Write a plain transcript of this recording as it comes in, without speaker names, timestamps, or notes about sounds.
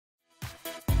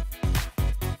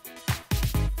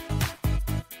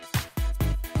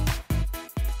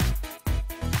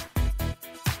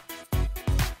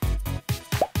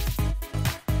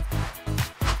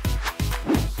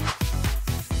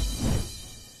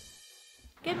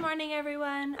Good morning,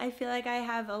 everyone. I feel like I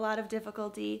have a lot of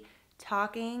difficulty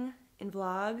talking in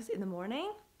vlogs in the morning,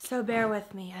 so bear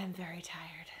with me, I'm very tired.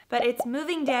 But it's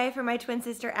moving day for my twin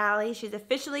sister, Allie. She's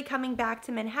officially coming back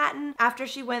to Manhattan after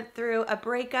she went through a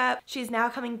breakup. She's now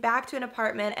coming back to an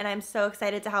apartment and I'm so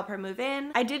excited to help her move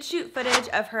in. I did shoot footage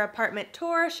of her apartment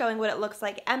tour showing what it looks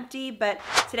like empty, but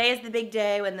today is the big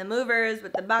day when the movers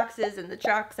with the boxes and the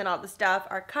trucks and all the stuff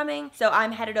are coming. So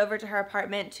I'm headed over to her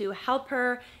apartment to help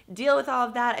her deal with all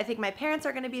of that. I think my parents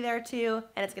are gonna be there too,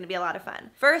 and it's gonna be a lot of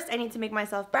fun. First, I need to make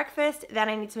myself breakfast, then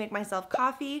I need to make myself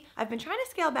coffee. I've been trying to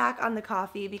scale back on the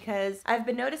coffee because I've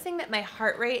been noticing that my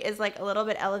heart rate is like a little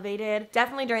bit elevated,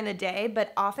 definitely during the day,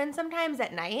 but often sometimes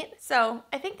at night. So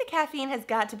I think the caffeine has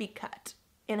got to be cut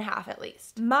in half at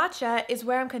least. Matcha is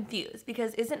where I'm confused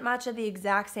because isn't matcha the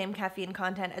exact same caffeine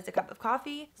content as a cup of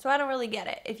coffee? So I don't really get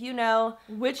it. If you know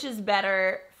which is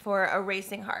better for a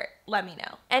racing heart, let me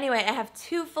know. Anyway, I have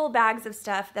 2 full bags of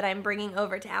stuff that I'm bringing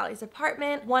over to Allie's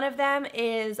apartment. One of them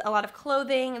is a lot of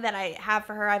clothing that I have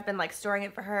for her. I've been like storing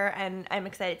it for her and I'm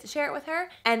excited to share it with her.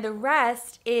 And the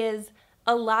rest is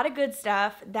a lot of good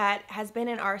stuff that has been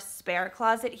in our spare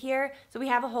closet here. So we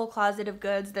have a whole closet of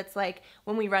goods that's like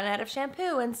when we run out of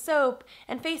shampoo and soap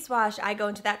and face wash, I go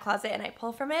into that closet and I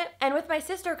pull from it. And with my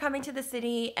sister coming to the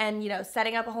city and, you know,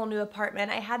 setting up a whole new apartment,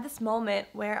 I had this moment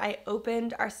where I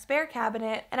opened our spare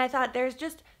cabinet and I thought there's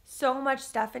just so much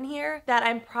stuff in here that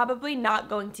I'm probably not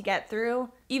going to get through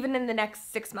even in the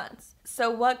next 6 months. So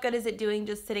what good is it doing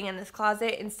just sitting in this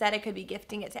closet? Instead, I could be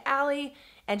gifting it to Allie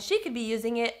and she could be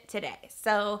using it today.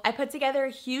 So I put together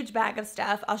a huge bag of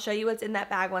stuff. I'll show you what's in that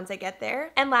bag once I get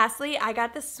there. And lastly, I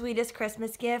got the sweetest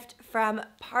Christmas gift from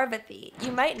Parvati.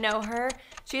 You might know her.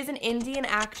 She's an Indian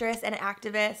actress and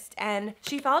activist, and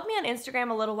she followed me on Instagram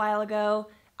a little while ago.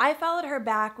 I followed her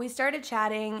back, we started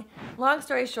chatting. Long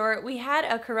story short, we had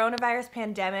a coronavirus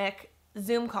pandemic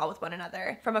Zoom call with one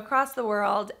another from across the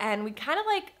world, and we kind of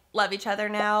like love each other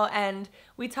now, and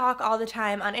we talk all the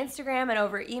time on Instagram and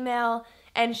over email,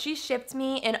 and she shipped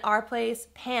me an Our Place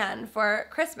pan for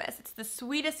Christmas. It's the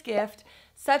sweetest gift,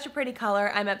 such a pretty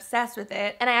color, I'm obsessed with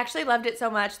it, and I actually loved it so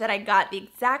much that I got the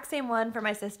exact same one for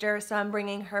my sister, so I'm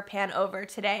bringing her pan over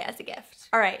today as a gift.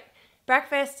 All right,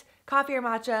 breakfast, coffee or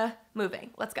matcha,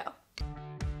 moving. Let's go.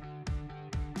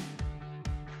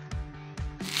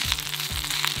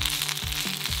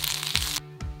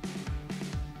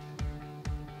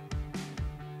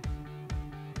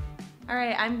 All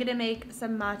right, I'm gonna make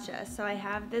some matcha. So I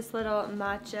have this little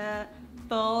matcha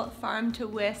full farm to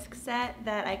whisk set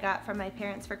that I got from my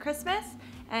parents for Christmas,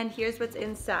 and here's what's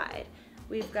inside.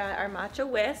 We've got our matcha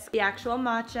whisk, the actual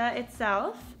matcha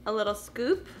itself, a little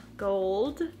scoop,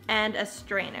 gold, and a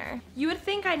strainer. You would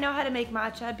think I know how to make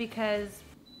matcha because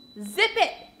zip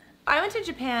it! I went to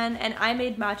Japan and I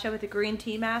made matcha with a green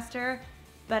tea master,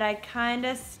 but I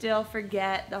kinda still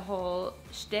forget the whole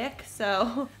shtick,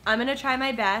 so I'm gonna try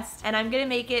my best and I'm gonna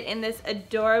make it in this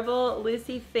adorable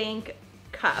Lucie Fink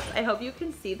cup. I hope you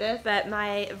can see this, but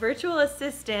my virtual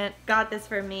assistant got this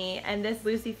for me, and this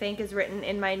Lucie Fink is written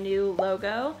in my new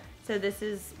logo. So this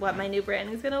is what my new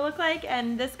branding is gonna look like,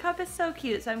 and this cup is so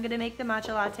cute. So I'm gonna make the matcha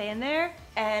latte in there,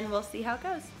 and we'll see how it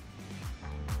goes.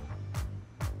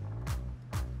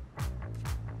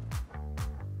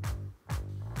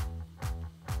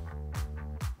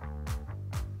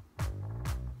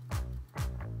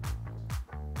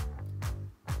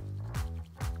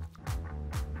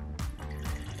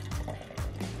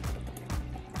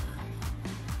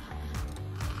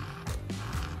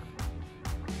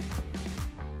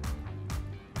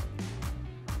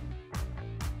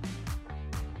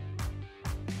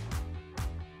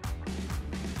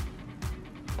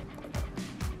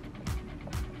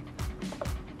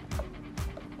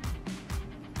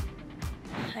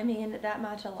 I mean, that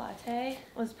matcha latte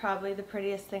was probably the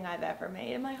prettiest thing I've ever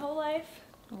made in my whole life.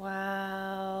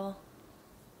 Wow.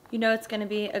 You know it's gonna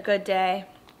be a good day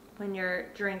when your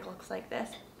drink looks like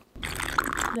this.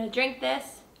 I'm gonna drink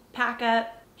this, pack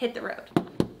up, hit the road.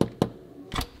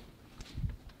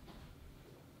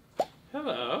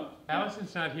 Hello.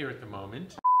 Allison's not here at the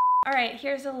moment. All right,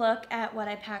 here's a look at what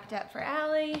I packed up for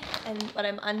Allie and what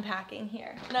I'm unpacking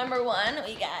here. Number 1,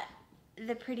 we got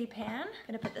the pretty pan.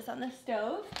 Gonna put this on the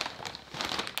stove.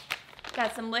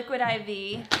 Got some liquid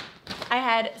IV. I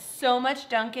had so much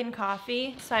Dunkin'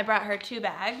 coffee, so I brought her 2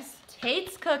 bags.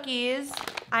 Tate's cookies,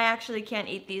 I actually can't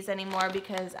eat these anymore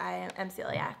because I am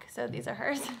celiac, so these are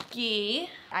hers. Ghee,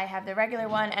 I have the regular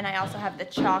one, and I also have the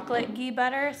chocolate ghee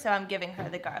butter, so I'm giving her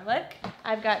the garlic.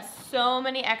 I've got so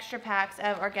many extra packs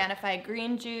of Organifi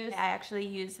green juice. I actually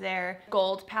use their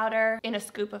gold powder in a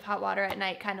scoop of hot water at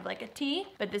night, kind of like a tea,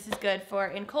 but this is good for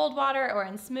in cold water or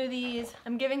in smoothies.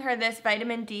 I'm giving her this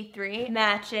vitamin D3.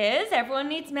 Matches, everyone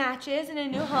needs matches in a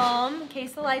new home in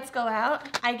case the lights go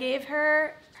out. I gave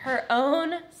her her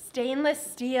own stainless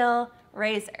steel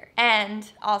razor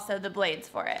and also the blades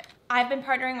for it. I've been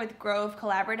partnering with Grove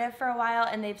Collaborative for a while,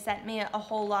 and they've sent me a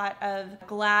whole lot of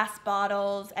glass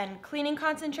bottles and cleaning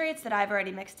concentrates that I've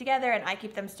already mixed together, and I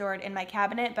keep them stored in my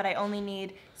cabinet, but I only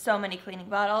need so many cleaning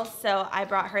bottles. So I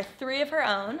brought her 3 of her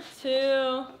own.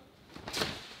 2,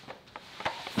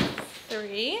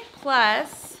 3,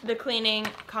 plus the cleaning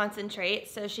concentrate,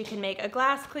 so she can make a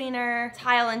glass cleaner,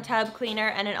 tile and tub cleaner,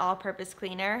 and an all-purpose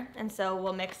cleaner. And so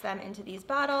we'll mix them into these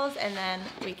bottles, and then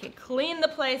we can clean the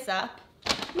place up.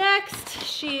 Next,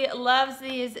 she loves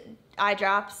these eye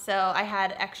drops, so I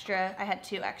had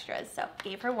 2 extras, so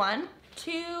gave her 1.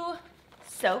 2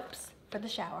 soaps for the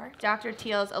shower. Dr.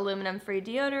 Teal's aluminum-free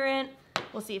deodorant.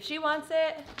 We'll see if she wants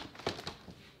it.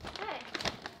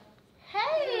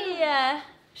 Hey,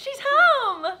 she's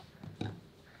home.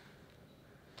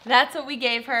 That's what we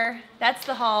gave her. That's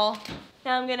the haul.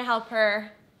 Now I'm gonna help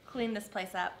her clean this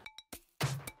place up.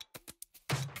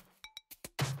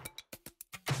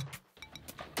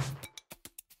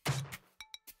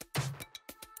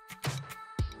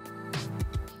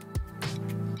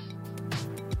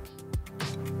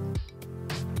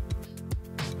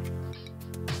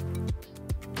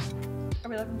 Are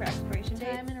we looking for expiration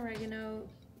dates? Thyme and oregano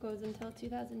goes until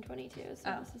 2022,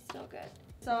 so this is still good.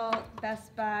 So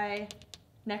Best Buy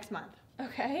next month.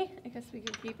 Okay, I guess we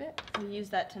could keep it. We'll use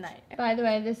that tonight. By the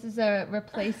way, this is a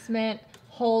replacement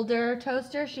holder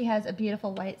toaster. She has a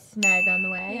beautiful white snag on the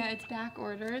way. Yeah, it's back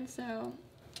ordered, so.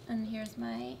 And here's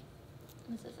my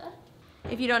mezuzah.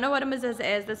 If you don't know what a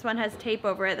mezuzah is, this one has tape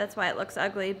over it, that's why it looks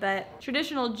ugly, but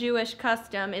traditional Jewish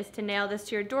custom is to nail this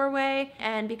to your doorway,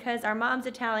 and because our mom's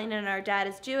Italian and our dad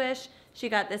is Jewish, she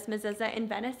got this mezuzah in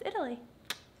Venice, Italy.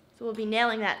 So we'll be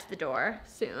nailing that to the door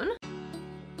soon.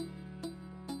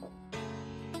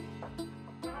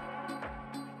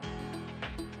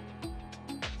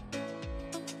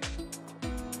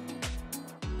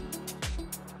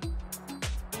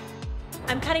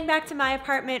 I'm cutting back to my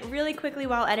apartment really quickly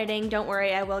while editing. Don't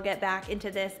worry, I will get back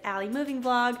into this Allie moving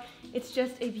vlog. It's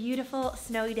just a beautiful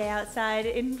snowy day outside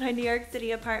in my New York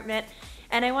City apartment,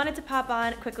 and I wanted to pop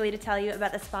on quickly to tell you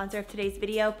about the sponsor of today's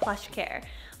video, PlushCare.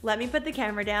 Let me put the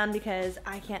camera down because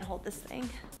I can't hold this thing.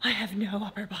 I have no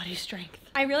upper body strength.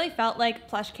 I really felt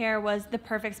like PlushCare was the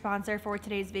perfect sponsor for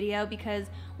today's video because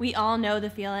we all know the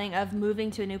feeling of moving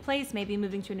to a new place, maybe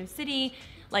moving to a new city,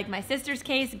 like my sister's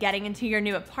case, getting into your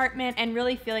new apartment and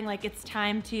really feeling like it's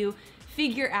time to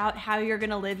figure out how you're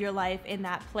gonna live your life in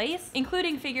that place,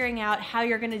 including figuring out how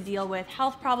you're gonna deal with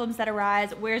health problems that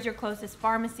arise, where's your closest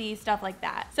pharmacy, stuff like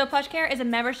that. So PlushCare is a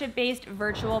membership-based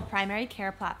virtual primary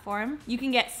care platform. You can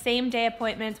get same-day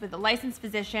appointments with a licensed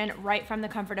physician right from the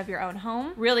comfort of your own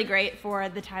home. Really great for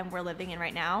the time we're living in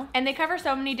right now. And they cover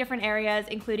so many different areas,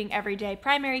 including everyday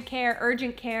primary care,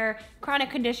 urgent care, chronic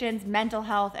conditions, mental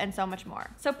health, and so much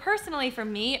more. So personally for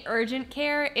me, urgent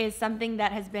care is something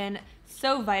that has been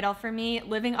so vital for me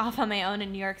living off on my own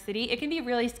in New York City. It can be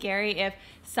really scary if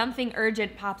something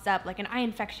urgent pops up, like an eye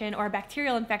infection or a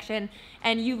bacterial infection,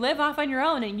 and you live off on your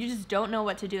own and you just don't know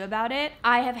what to do about it.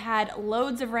 I have had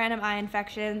loads of random eye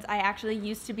infections. I actually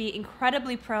used to be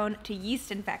incredibly prone to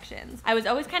yeast infections. I was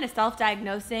always kind of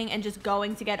self-diagnosing and just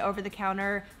going to get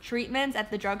over-the-counter treatments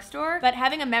at the drugstore, but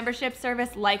having a membership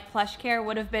service like PlushCare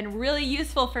would have been really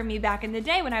useful for me back in the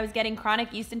day when I was getting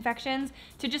chronic yeast infections,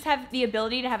 to just have the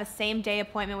ability to have a same-day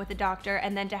appointment with a doctor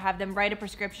and then to have them write a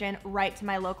prescription right to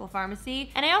my local pharmacy.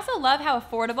 And I also love how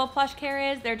affordable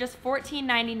PlushCare is. They're just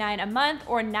 $14.99 a month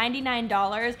or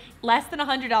 $99, less than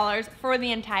 $100 for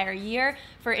the entire year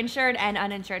for insured and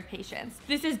uninsured patients.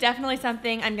 This is definitely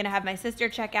something I'm gonna have my sister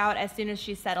check out as soon as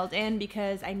she's settled in,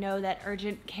 because I know that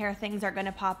urgent care things are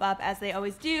gonna pop up as they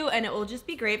always do, and it will just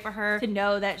be great for her to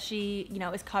know that she,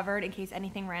 is covered in case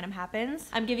anything random happens.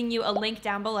 I'm giving you a link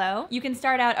down below. You can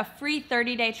start out a free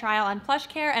 30-day trial on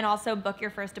PlushCare and also book your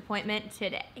first appointment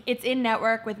today. It's in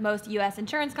network with most US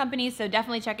insurance companies, so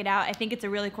definitely check it out. I think it's a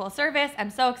really cool service. I'm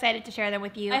so excited to share them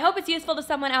with you. I hope it's useful to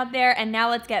someone out there, and now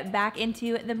let's get back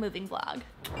into the moving vlog.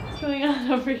 What's going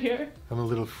on over here? I'm a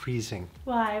little freezing.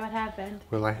 Why? What happened?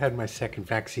 Well, I had my second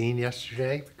vaccine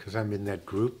yesterday because I'm in that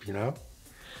group,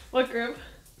 What group?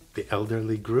 the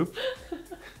elderly group.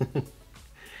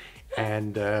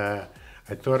 And I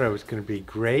thought I was going to be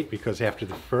great because after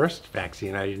the first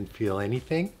vaccine, I didn't feel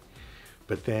anything.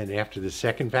 But then after the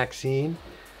second vaccine,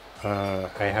 I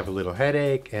have a little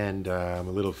headache and I'm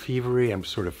a little fevery. I'm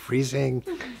sort of freezing.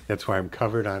 That's why I'm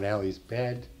covered on Allie's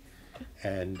bed.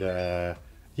 And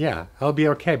yeah, I'll be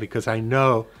okay because I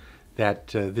know that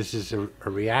this is a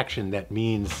reaction that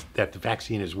means that the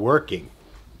vaccine is working.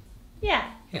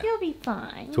 Yeah, you'll be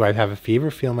fine. Do I have a fever?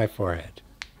 Feel my forehead.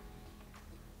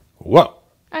 Whoa.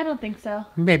 I don't think so.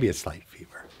 Maybe a slight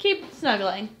fever. Keep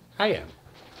snuggling. I am.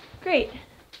 Great.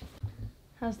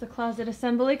 How's the closet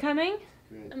assembly coming?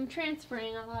 Good. I'm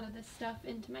transferring a lot of this stuff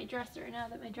into my dresser now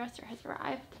that my dresser has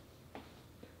arrived.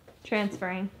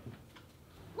 Transferring.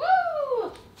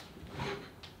 Woo!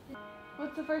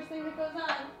 What's the first thing that goes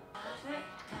on? Okay.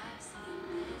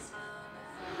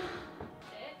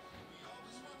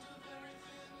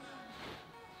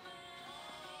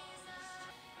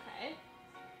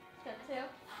 Step 2.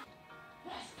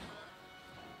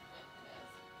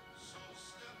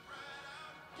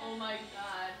 Oh my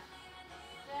god.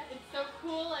 It's so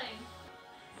cooling.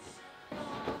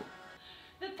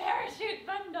 The parachute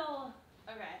bundle.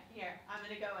 Okay, here, I'm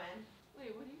gonna go in.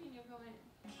 Wait, what do you mean you'll go in?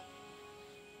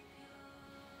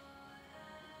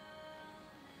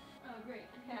 Oh, great.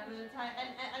 Okay, I'm gonna tie,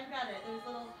 and I've got it. There's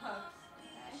little hooks.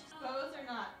 Okay. Bows or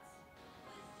knots?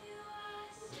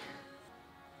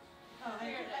 Oh,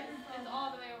 Here it is. It's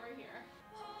all the way over here.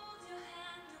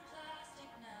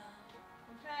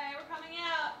 Okay, we're coming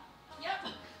out.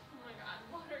 Yep. Oh my god,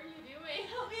 what are you doing?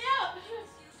 Help me out.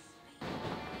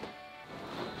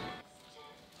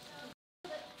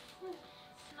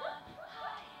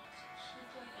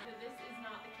 This is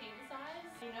not the king size.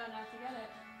 You know not to get it.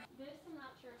 This, I'm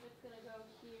not sure if it's gonna go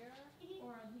here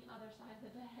or on the other side of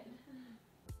the bed.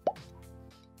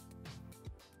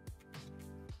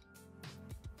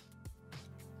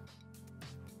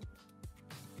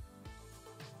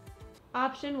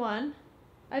 Option 1.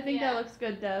 I think Yeah. that looks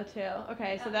good though too.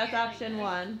 Okay, so that's option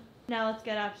 1. Now let's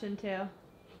get option 2.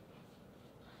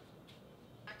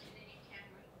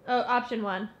 Oh, option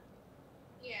 1.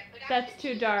 Yeah, but That's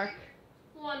too dark.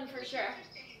 1 for sure.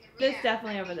 This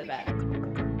definitely over the bed.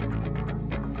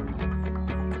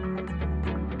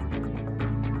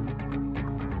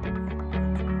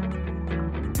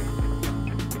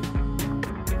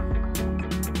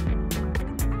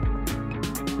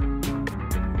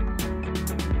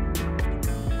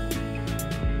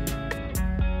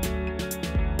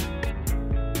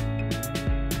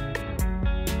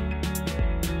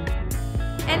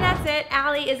 And that's it.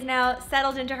 Allie is now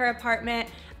settled into her apartment.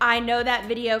 I know that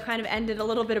video kind of ended a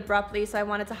little bit abruptly, so I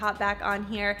wanted to hop back on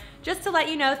here just to let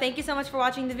you know thank you so much for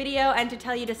watching the video and to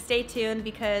tell you to stay tuned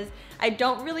because I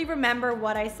don't really remember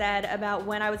what I said about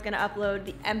when I was gonna upload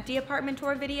the empty apartment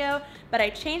tour video, but I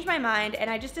changed my mind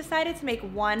and I just decided to make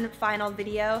one final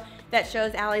video that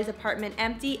shows Allie's apartment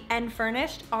empty and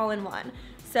furnished all in one.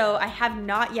 So I have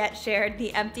not yet shared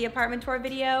the empty apartment tour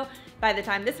video by the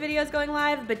time this video is going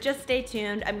live, but just stay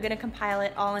tuned. I'm gonna compile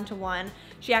it all into one.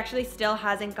 She actually still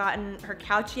hasn't gotten her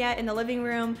couch yet in the living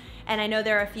room, and I know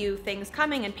there are a few things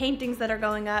coming and paintings that are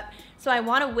going up, so I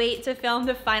wanna wait to film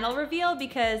the final reveal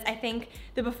because I think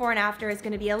the before and after is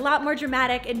gonna be a lot more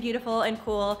dramatic and beautiful and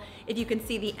cool if you can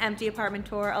see the empty apartment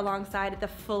tour alongside the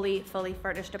fully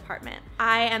furnished apartment.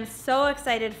 I am so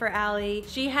excited for Allie.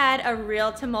 She had a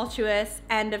real tumultuous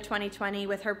end of 2020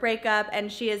 with her breakup,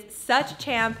 and she is such a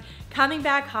champ, coming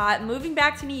back hot, moving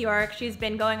back to New York. She's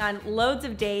been going on loads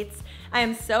of dates. I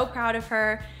am so proud of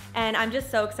her, and I'm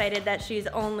just so excited that she's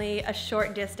only a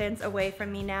short distance away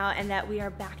from me now and that we are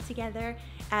back together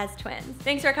as twins.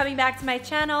 Thanks for coming back to my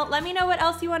channel. Let me know what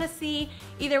else you want to see,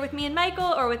 either with me and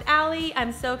Michael or with Allie.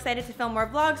 I'm so excited to film more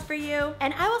vlogs for you,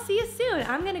 and I will see you soon.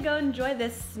 I'm gonna go enjoy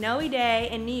this snowy day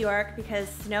in New York because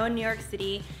snow in New York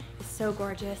City is so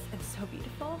gorgeous and so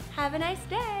beautiful. Have a nice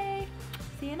day.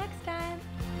 See you next time.